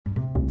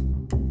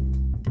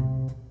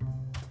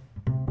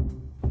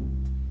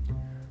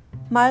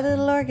My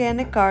Little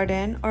Organic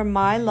Garden, or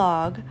My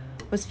Log,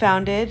 was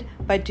founded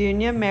by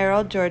Dunya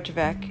Merrill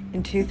Georgievic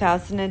in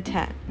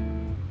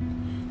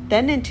 2010.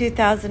 Then in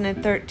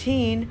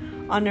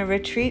 2013, on a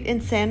retreat in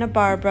Santa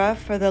Barbara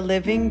for the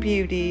Living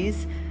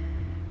Beauties,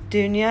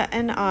 Dunya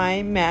and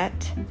I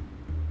met.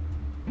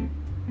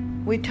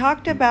 We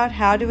talked about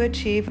how to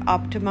achieve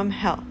optimum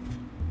health.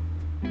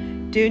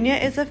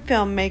 Dunya is a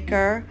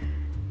filmmaker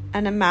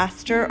and a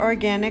master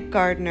organic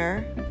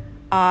gardener.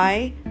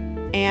 I,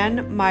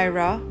 Anne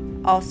Myra,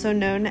 also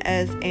known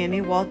as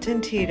Annie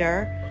Walton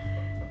Teeter,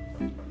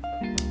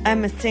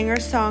 I'm a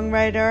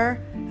singer-songwriter,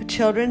 a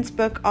children's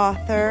book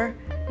author,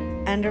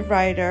 and a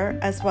writer,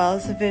 as well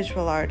as a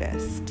visual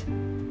artist.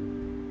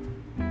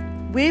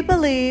 We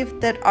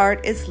believe that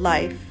art is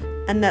life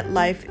and that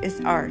life is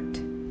art.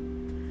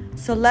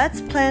 So let's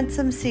plant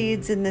some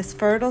seeds in this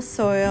fertile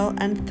soil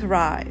and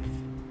thrive.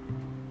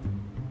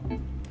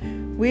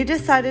 We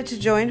decided to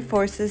join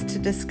forces to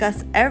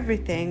discuss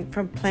everything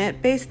from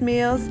plant-based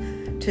meals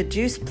to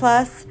Juice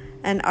Plus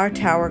and our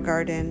tower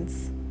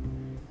gardens.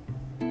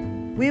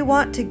 We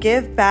want to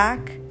give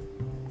back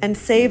and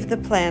save the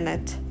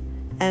planet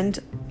and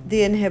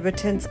the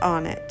inhabitants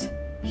on it,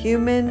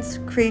 humans,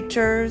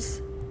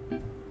 creatures.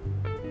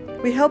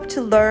 We hope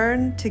to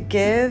learn, to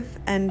give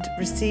and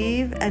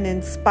receive, and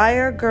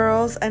inspire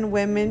girls and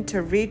women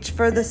to reach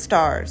for the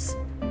stars.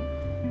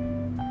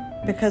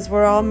 Because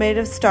we're all made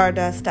of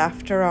stardust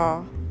after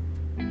all.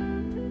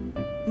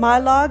 My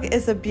Log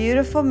is a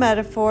beautiful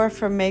metaphor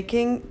for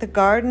making the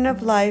garden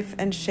of life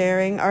and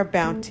sharing our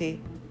bounty.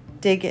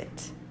 Dig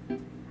it.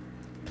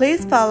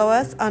 Please follow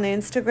us on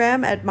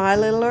Instagram at My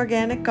Little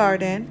Organic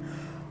Garden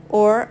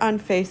or on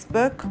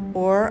Facebook,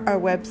 or our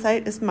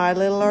website is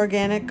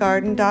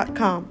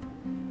mylittleorganicgarden.com.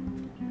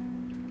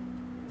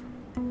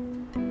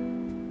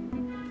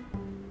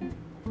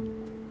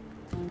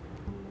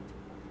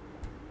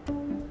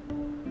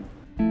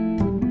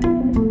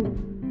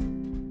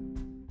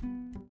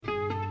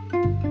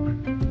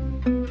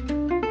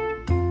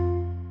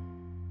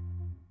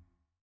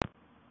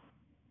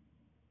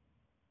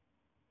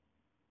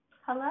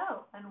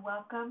 Hello, and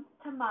welcome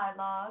to My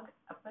Log,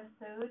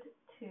 episode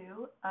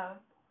 2 of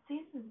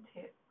season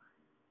 2.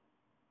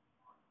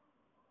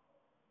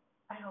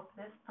 I hope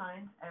this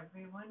finds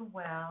everyone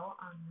well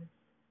on this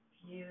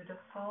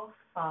beautiful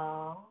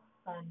fall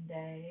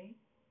Sunday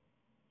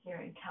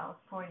here in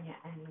California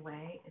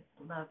anyway. It's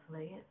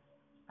lovely. It's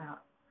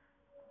about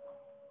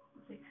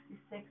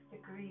 66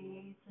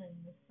 degrees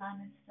and the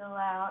sun is still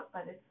out,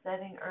 but it's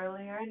setting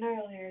earlier and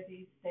earlier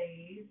these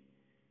days,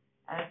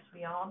 as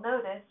we all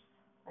notice,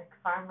 like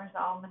Farmer's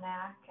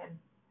Almanac. And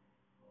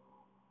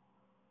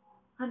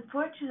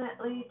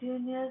unfortunately,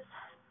 Dunya's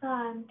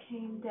son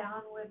came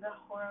down with a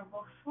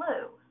horrible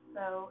flu,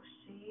 so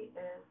she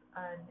is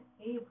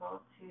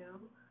unable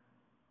to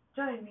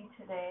join me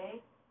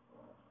today.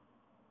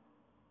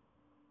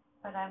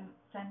 But I'm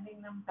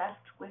sending them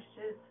best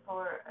wishes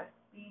for a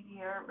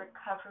speedier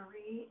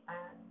recovery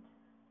and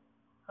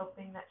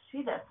hoping that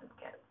she doesn't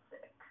get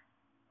sick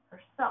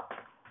herself.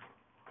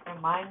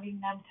 Reminding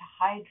them to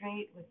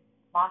hydrate with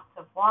lots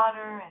of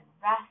water and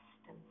rest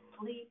and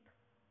sleep.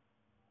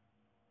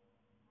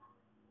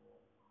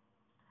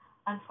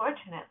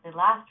 Unfortunately,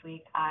 last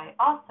week I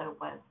also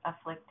was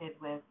afflicted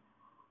with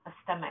a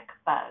stomach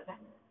bug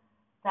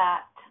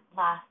that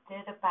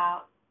lasted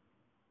about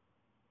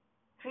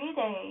 3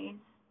 days,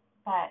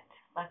 but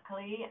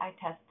luckily I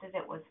tested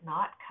it was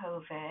not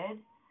COVID,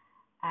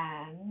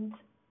 and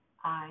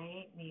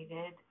I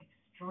needed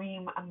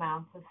extreme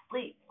amounts of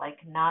sleep,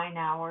 like 9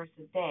 hours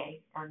a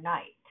day or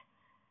night.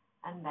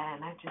 And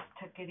then I just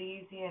took it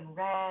easy and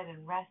read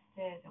and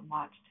rested and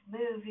watched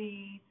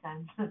movies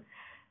and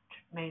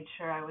made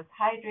sure I was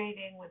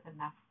hydrating with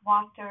enough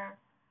water.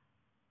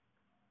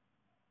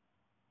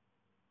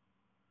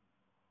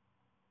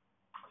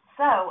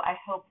 So I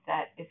hope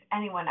that if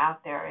anyone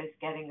out there is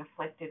getting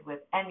afflicted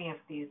with any of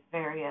these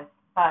various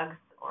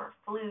bugs or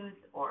flus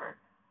or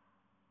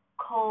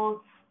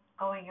colds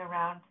going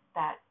around,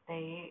 that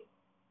they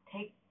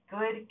take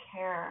good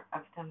care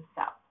of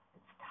themselves.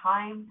 It's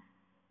time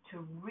to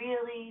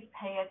really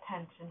pay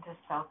attention to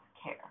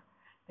self-care,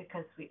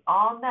 because we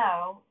all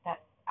know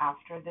that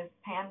after this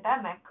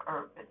pandemic,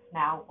 or it's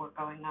now we're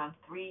going on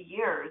 3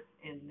 years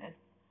in this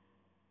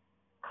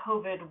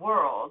COVID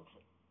world,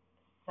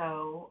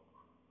 so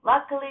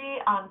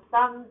luckily on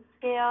some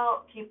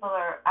scale people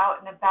are out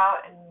and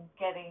about and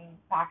getting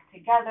back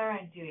together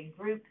and doing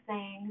group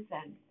things,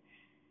 and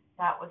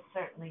that was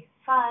certainly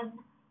fun.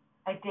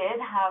 I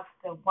did have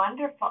the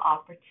wonderful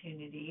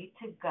opportunity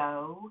to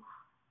go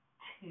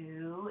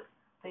to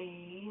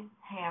the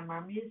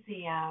Hammer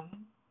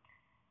Museum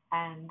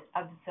and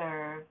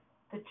observe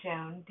the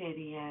Joan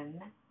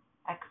Didion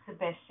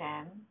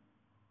exhibition,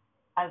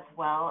 as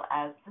well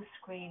as the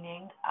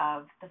screening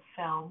of the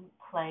film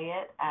Play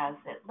It As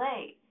It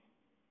Lays.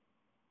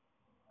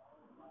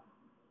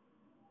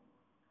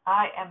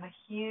 I am a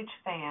huge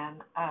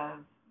fan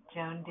of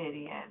Joan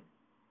Didion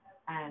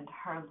and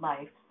her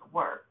life's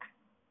work.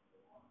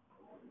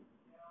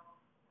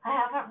 I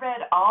haven't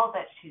read all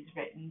that she's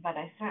written, but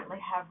I certainly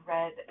have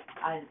read.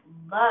 I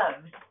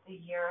loved The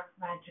Year of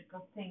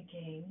Magical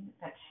Thinking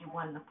that she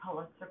won the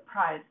Pulitzer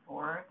Prize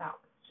for. That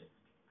was just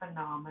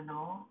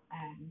phenomenal.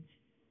 And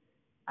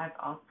I've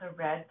also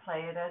read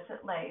Play It As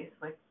It Lays,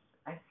 which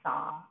I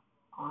saw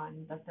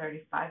on the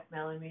 35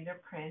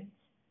 millimeter print.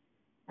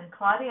 And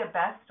Claudia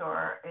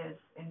Bestor is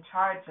in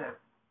charge of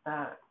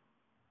the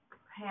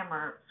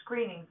Hammer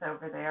screenings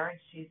over there, and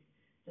she's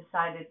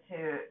decided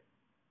to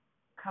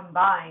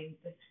combine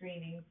the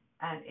screenings.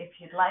 And if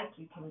you'd like,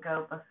 you can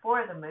go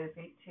before the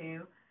movie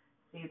to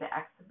see the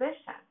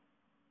exhibition.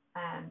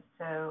 And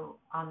so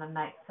on the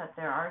nights that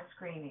there are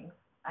screenings,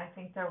 I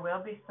think there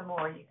will be some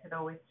more. You could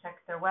always check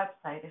their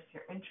website if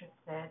you're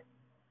interested.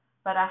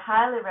 But I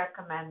highly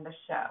recommend the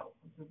show.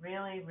 It's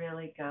really,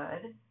 really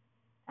good.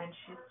 And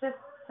she's just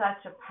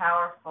such a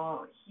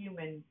powerful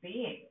human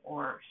being,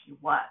 or she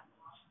was.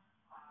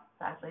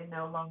 Sadly,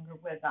 no longer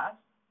with us.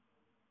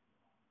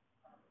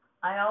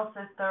 I also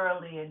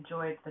thoroughly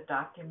enjoyed the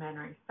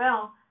documentary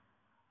film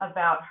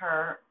about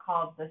her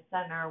called The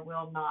Center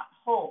Will Not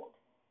Hold,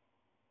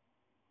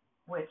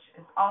 which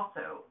is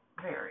also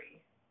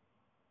very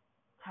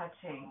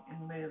touching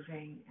and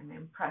moving and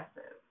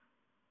impressive.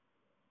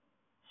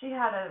 She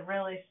had a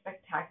really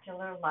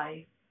spectacular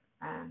life,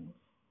 and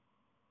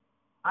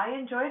I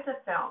enjoyed the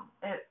film.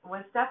 It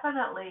was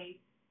definitely,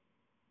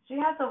 she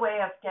has a way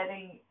of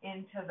getting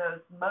into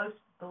those most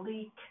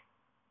bleak,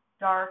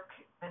 dark,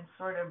 and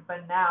sort of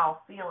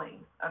banal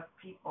feelings of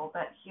people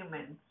that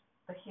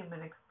the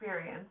human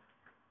experience.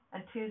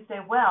 And Tuesday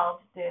Weld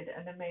did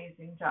an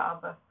amazing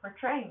job of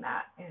portraying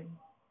that in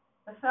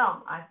the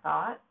film, I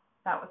thought.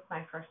 That was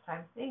my first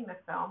time seeing the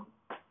film.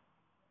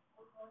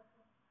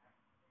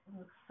 It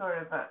was sort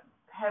of a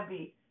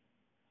heavy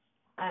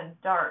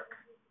and dark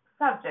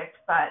subject,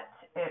 but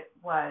it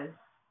was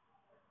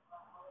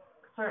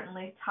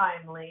certainly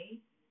timely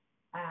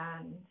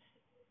and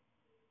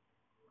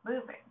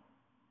moving.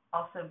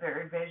 Also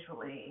very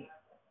visually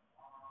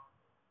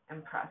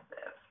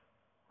impressive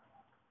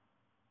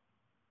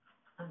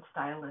and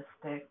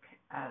stylistic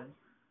as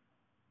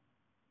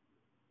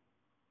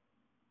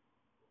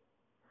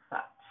such.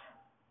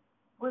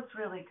 It was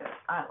really good.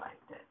 I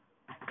liked it.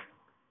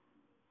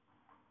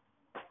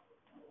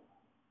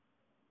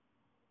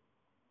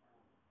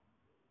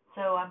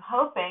 So I'm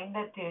hoping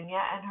that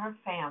Dunya and her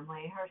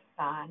family, her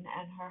son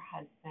and her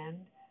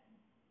husband,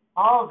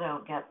 all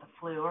don't get the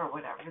flu or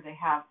whatever they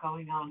have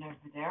going on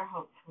over there.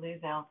 Hopefully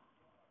they'll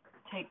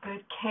take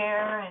good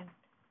care and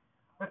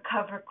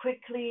recover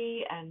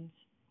quickly. And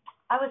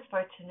I was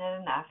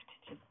fortunate enough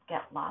to just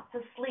get lots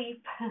of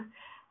sleep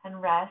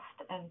and rest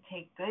and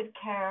take good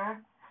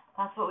care.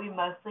 That's what we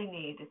mostly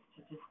need, is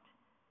to just,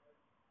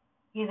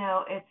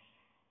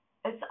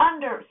 it's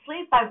under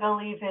sleep, I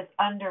believe, is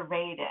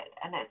underrated,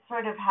 and it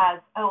sort of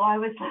has. Oh, I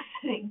was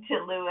listening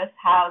to Lewis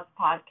Howes'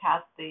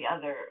 podcast the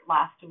other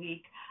last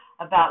week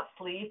about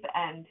sleep,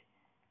 and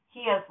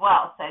he as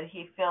well said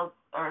he feels,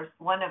 or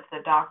one of the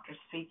doctors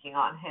speaking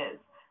on his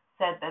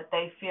said that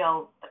they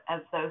feel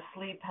as though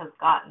sleep has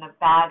gotten a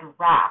bad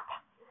rap,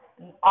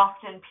 and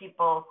often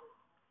people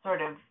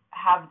sort of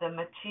have the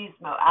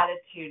machismo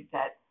attitude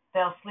that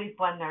they'll sleep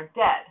when they're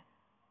dead,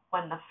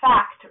 when the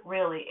fact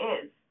really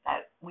is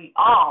that we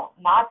all,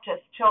 not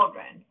just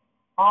children,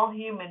 all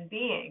human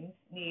beings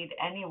need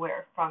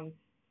anywhere from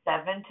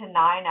 7 to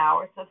 9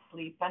 hours of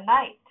sleep a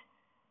night.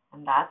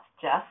 And that's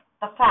just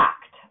the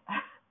fact.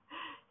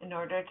 In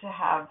order to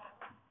have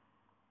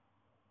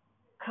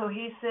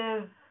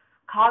cohesive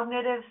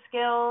cognitive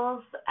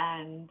skills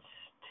and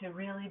to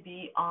really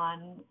be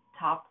on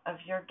top of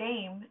your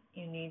game,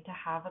 you need to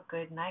have a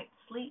good night's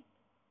sleep.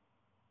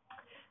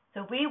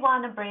 So we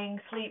want to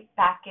bring sleep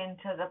back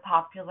into the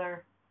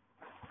popular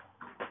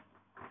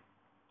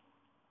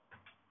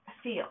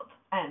field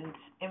and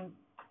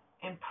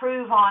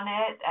improve on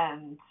it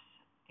and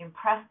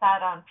impress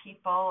that on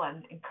people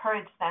and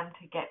encourage them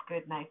to get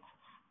good night's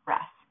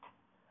rest.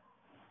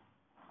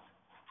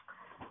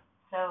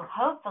 So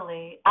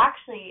hopefully,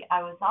 actually,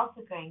 I was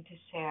also going to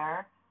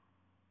share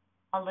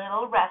a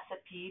little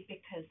recipe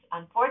because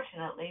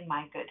unfortunately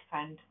my good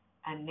friend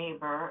and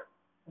neighbor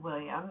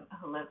William,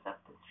 who lives up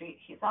the street,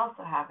 he's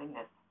also having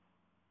this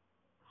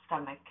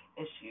stomach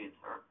issues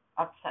or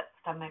upset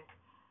stomach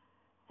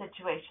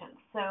situation.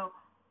 So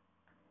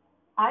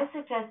I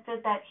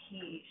suggested that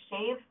he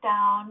shave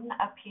down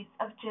a piece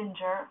of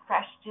ginger,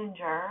 fresh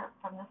ginger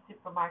from the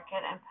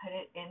supermarket, and put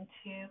it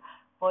into,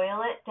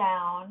 boil it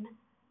down,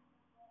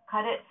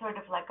 cut it sort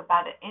of like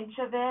about an inch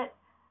of it,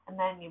 and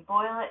then you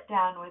boil it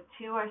down with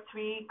 2 or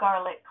 3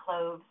 garlic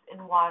cloves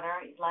in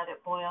water. You let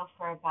it boil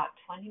for about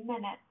 20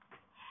 minutes.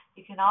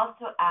 You can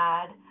also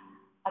add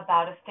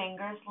about a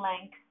finger's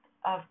length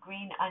of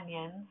green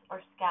onions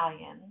or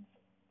scallions,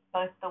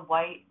 both the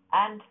white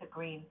and the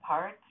green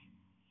parts,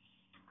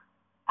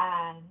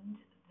 and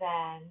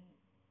then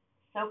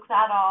soak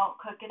that all,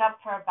 cook it up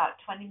for about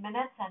 20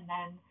 minutes, and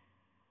then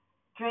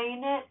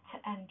drain it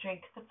and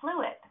drink the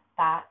fluid.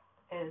 That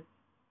is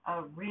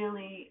a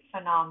really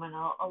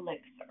phenomenal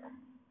elixir.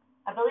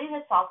 I believe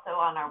it's also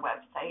on our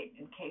website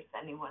in case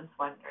anyone's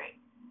wondering.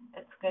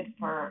 It's good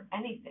for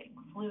anything,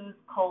 flus,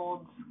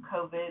 colds,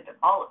 COVID,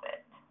 all of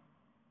it.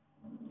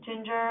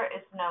 Ginger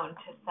is known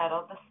to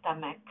settle the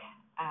stomach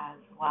as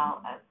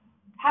well as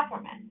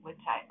peppermint, which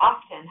I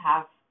often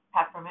have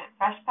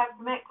fresh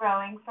peppermint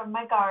growing from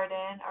my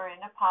garden or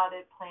in a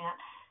potted plant,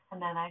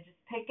 and then I just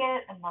pick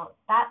it and let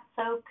that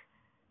soak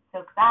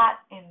that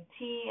in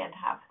tea and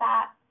have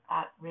that.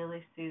 That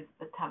really soothes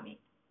the tummy.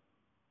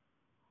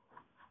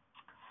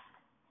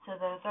 So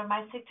those are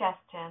my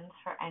suggestions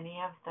for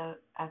any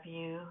of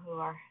you who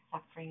are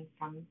suffering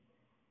from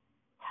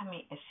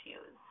tummy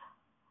issues.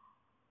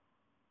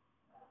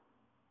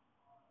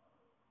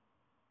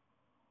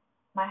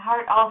 My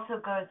heart also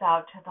goes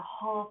out to the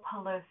whole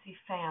Pelosi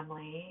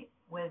family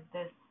with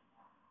this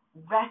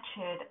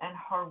wretched and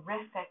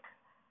horrific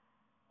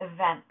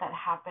event that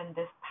happened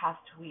this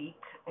past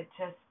week. It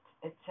just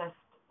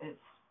is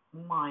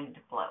mind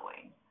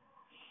blowing.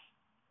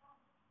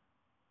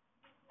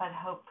 But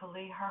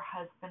hopefully her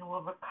husband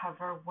will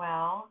recover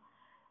well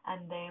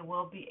and they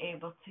will be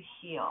able to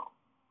heal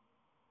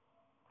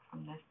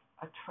from this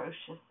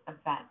atrocious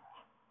event.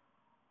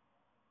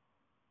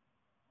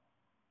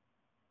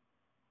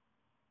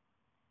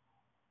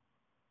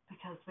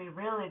 Because we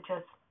really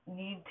just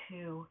need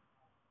to,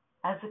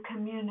 as a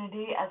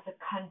community, as a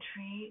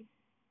country,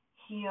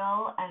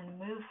 heal and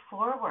move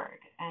forward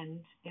and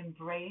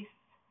embrace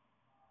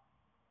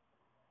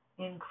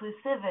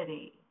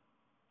inclusivity,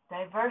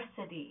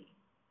 diversity,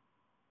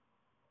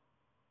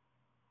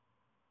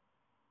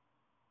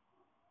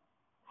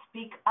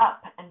 speak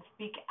up and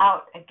speak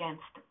out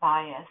against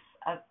bias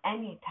of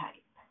any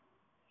type.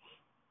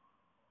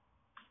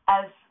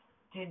 As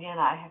Judy and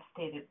I have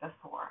stated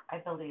before, I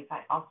believe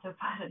I also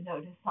put a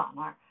notice on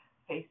our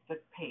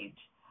Facebook page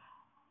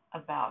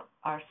about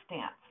our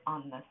stance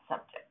on this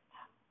subject.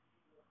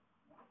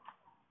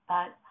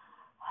 But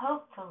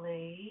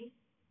hopefully,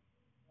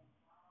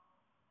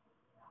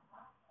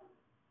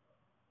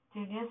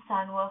 Junior's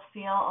son will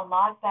feel a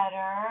lot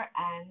better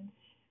and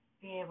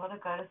be able to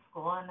go to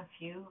school in a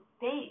few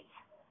days.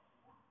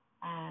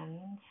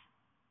 And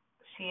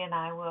she and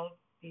I will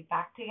be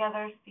back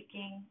together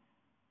speaking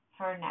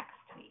for next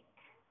week.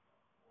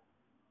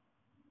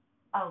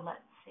 Oh,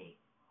 let's see.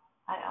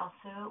 I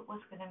also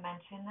was going to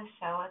mention the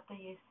show at the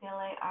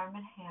UCLA Arm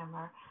 &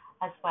 Hammer,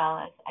 as well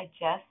as I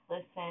just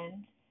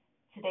listened.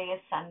 Today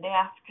is Sunday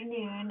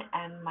afternoon,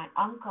 and my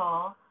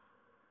uncle,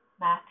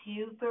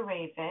 Matthew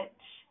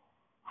Barevich,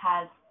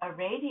 has a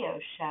radio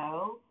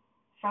show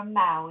from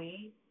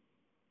Maui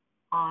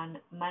on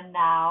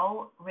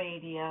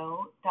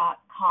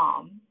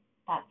ManaoRadio.com.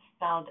 That's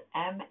spelled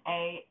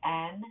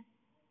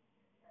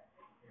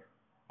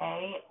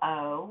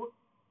MANAO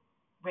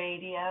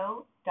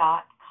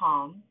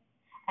radio.com,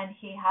 and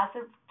he has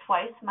a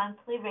twice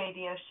monthly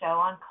radio show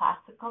on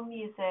classical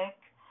music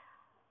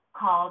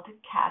called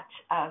Catch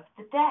of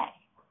the Day.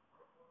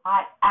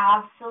 I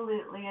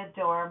absolutely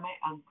adore my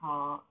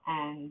uncle,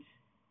 and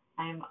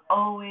I'm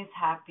always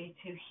happy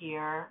to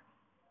hear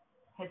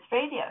his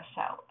radio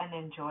show and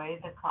enjoy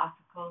the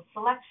classical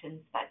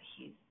selections that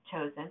he's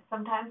chosen.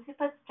 Sometimes he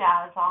puts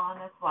jazz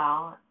on as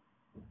well.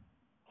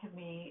 To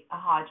me, a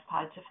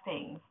hodgepodge of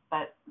things,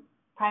 but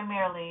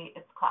primarily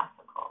it's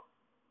classical.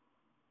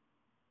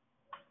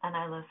 And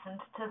I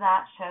listened to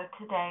that show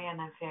today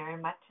and I very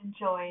much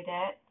enjoyed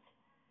it.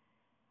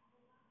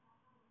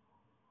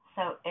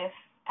 So if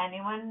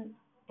anyone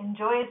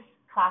enjoys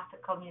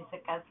classical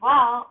music as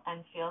well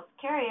and feels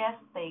curious,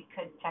 they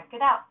could check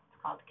it out.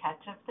 It's called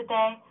Catch of the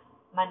Day,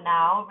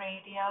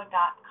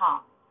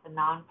 ManaoRadio.com. It's a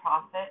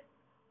non-profit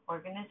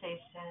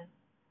organization,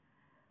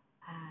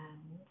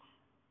 and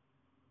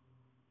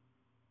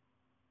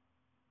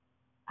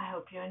I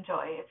hope you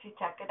enjoy if you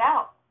check it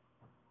out.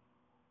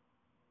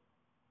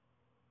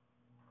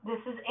 This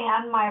is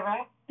Ann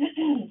Myra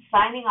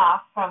signing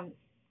off from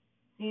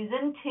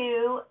Season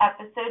 2,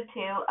 Episode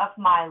 2 of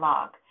My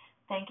Log.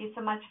 Thank you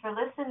so much for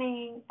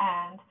listening,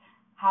 and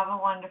have a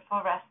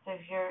wonderful rest of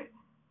your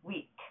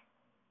week.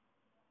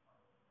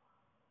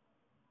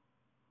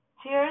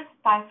 Cheers.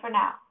 Bye for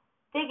now.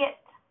 Dig it.